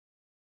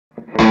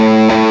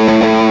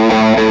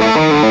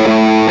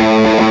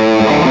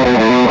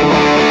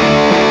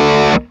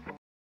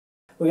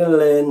We're going to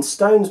learn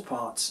Stone's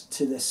parts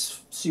to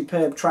this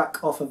superb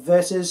track off of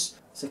Versus.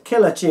 It's a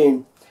killer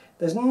tune.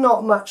 There's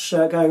not much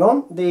going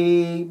on.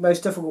 The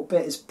most difficult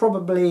bit is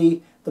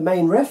probably the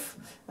main riff.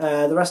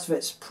 The rest of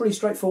it's pretty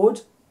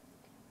straightforward.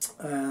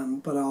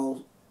 But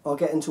I'll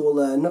get into all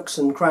the nooks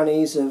and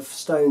crannies of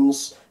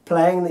Stone's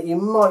playing that you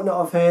might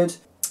not have heard.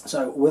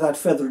 So without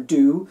further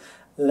ado,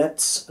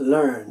 let's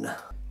learn.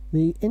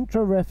 The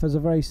intro riff has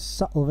a very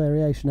subtle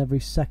variation every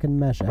second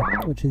measure,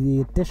 which is the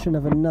addition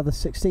of another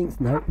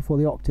 16th note before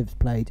the octave's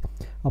played.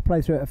 I'll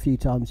play through it a few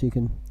times so you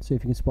can see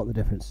if you can spot the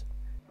difference.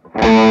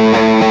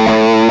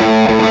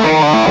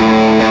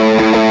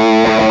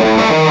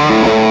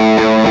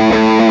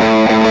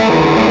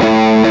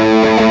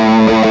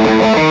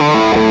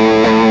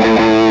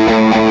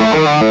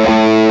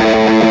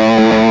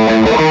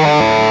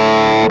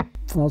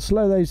 I'll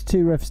slow those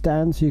two riffs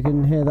down so you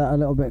can hear that a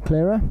little bit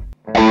clearer.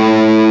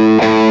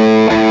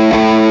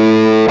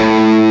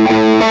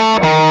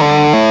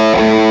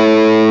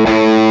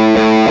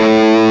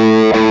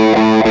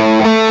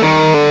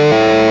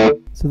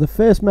 So the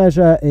first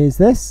measure is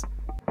this.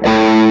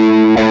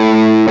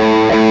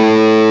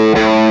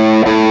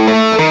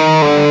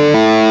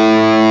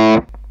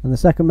 And the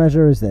second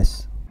measure is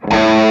this.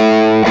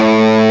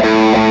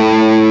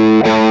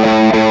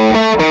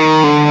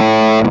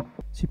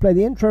 So you play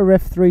the intro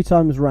riff 3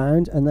 times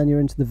round and then you're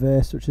into the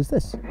verse, which is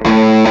this.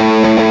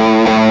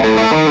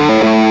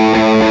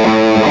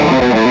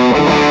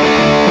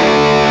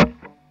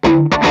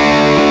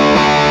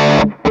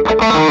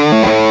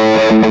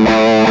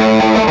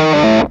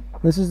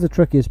 This is the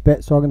trickiest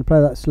bit, so I'm going to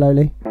play that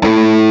slowly.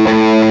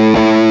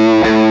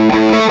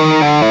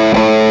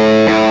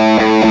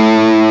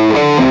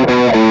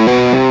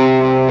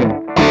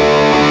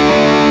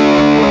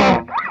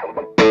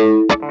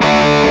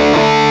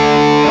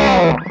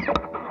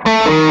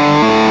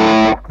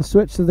 The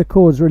switch to the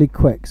chord's really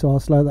quick, so I'll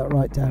slow that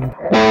right down.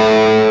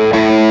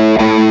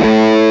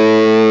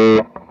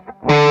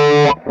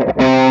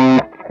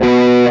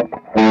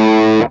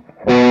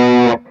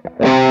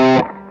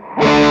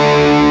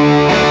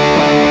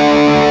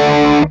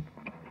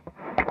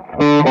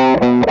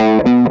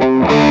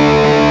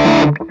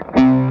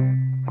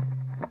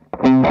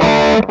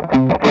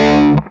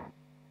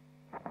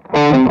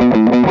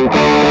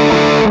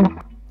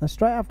 Now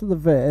straight after the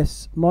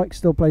verse, Mike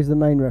still plays the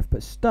main riff,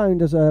 but Stone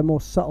does a more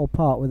subtle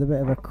part with a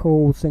bit of a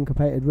cool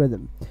syncopated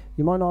rhythm.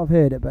 You might not have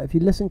heard it, but if you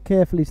listen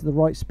carefully to the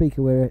right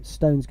speaker where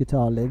Stone's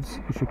guitar lives,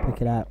 you should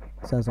pick it out.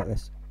 It sounds like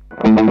this.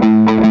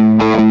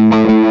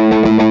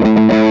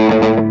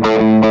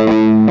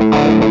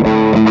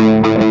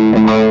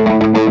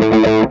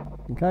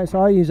 Okay,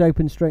 so I use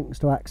open strings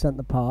to accent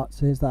the part,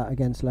 so here's that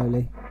again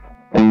slowly.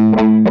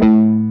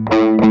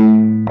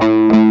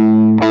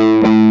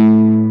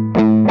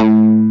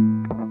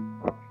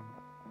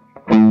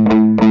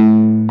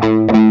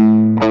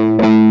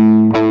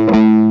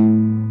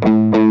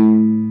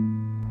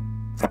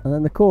 And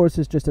then the chorus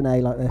is just an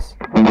A like this.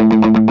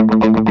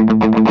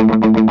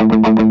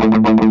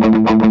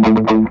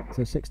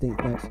 So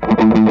 16th notes.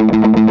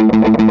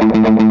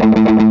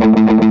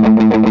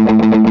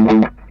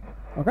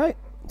 Okay,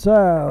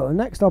 so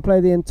next I'll play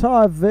the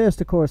entire verse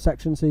to chorus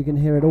section so you can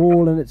hear it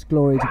all in its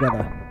glory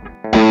together.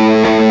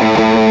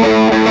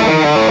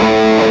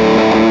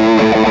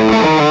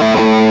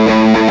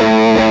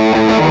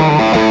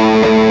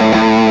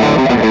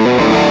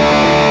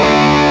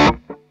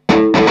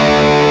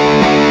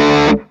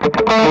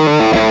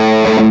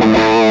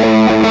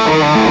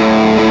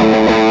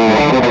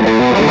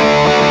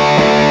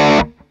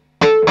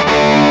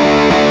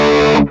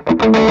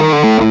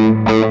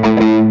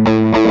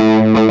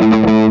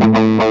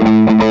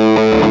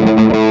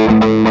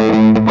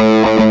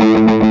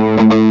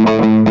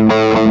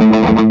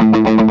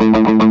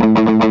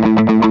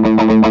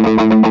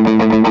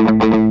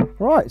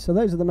 So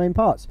those are the main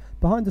parts.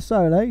 Behind the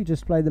solo you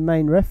just play the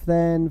main riff,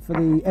 then for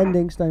the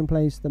ending Stone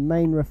plays the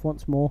main riff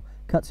once more,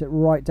 cuts it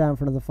right down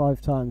for another 5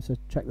 times, so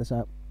check this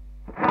out.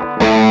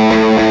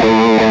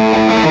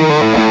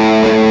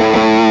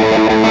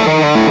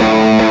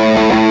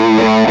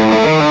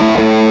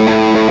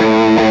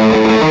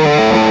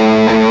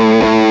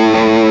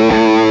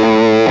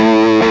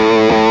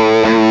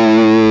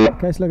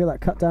 Okay, so look at that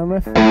cut down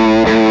riff.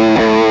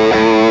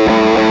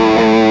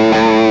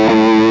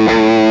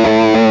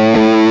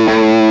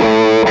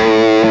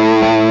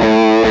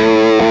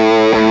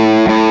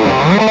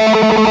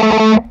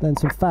 Then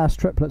some fast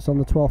triplets on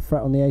the 12th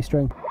fret on the A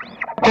string.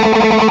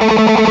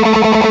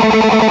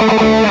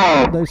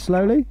 Those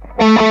slowly.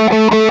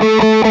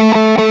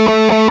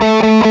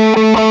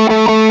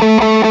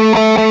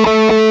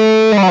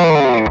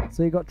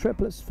 So you've got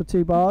triplets for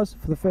 2 bars.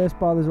 For the first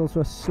bar there's also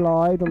a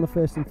slide on the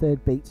 1st and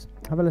 3rd beats.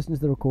 Have a listen to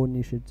the recording,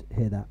 you should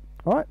hear that.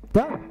 Alright,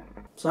 done.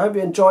 So I hope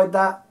you enjoyed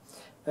that.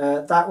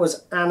 That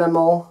was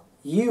Animal.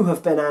 You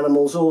have been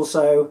animals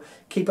also.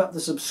 Keep up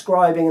the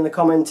subscribing and the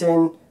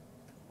commenting.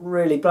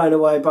 really blown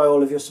away by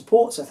all of your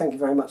support, so thank you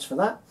very much for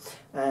that.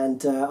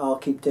 And I'll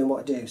keep doing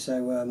what I do.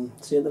 So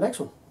see you at the next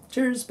one.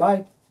 Cheers,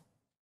 bye.